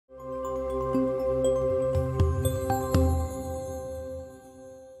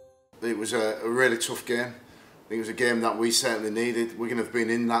was a really tough game. I think it was a game that we certainly needed. We're going to have been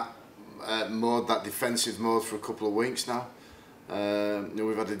in that mode, that defensive mode, for a couple of weeks now.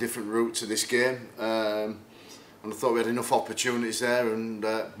 We've had a different route to this game, and I thought we had enough opportunities there. And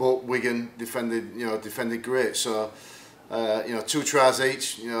but Wigan defended great. So 2 tries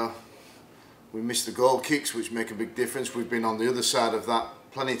each. We missed the goal kicks, which make a big difference. We've been on the other side of that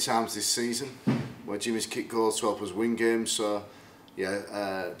plenty of times this season, where Jimmy's kicked goals to help us win games. So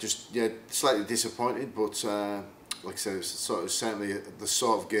slightly disappointed, but like I said, it's certainly the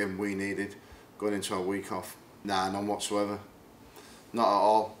sort of game we needed going into our week off. Nah, none whatsoever. Not at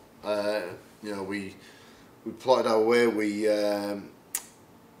all. We plotted our way. We earned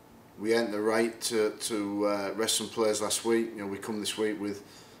the right to rest some players last week. We come this week with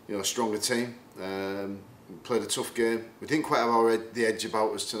a stronger team. We played a tough game. We didn't quite have the edge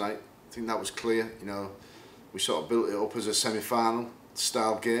about us tonight. I think that was clear. We sort of built it up as a semi-final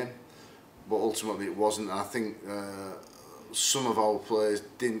style game, but ultimately it wasn't. And I think some of our players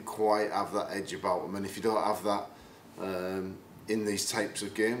didn't quite have that edge about them. And if you don't have that in these types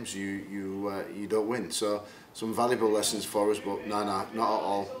of games, you don't win. So some valuable lessons for us, but no, not at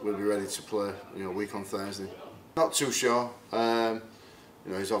all. We'll be ready to play week on Thursday. Not too sure.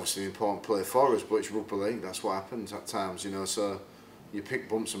 He's obviously an important player for us, but it's rugby league. That's what happens at times. So you pick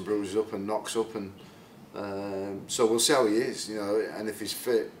bumps and bruises up and knocks up, and so we'll see how he is. And if he's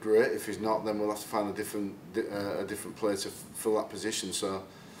fit, great. If he's not, then we'll have to find a different player to fill that position. So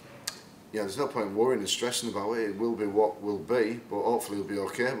there's no point worrying and stressing about it. It will be what will be, but hopefully it'll be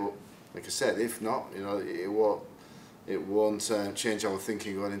okay. But like I said, if not, it won't change our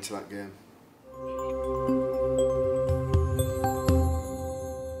thinking going into that game.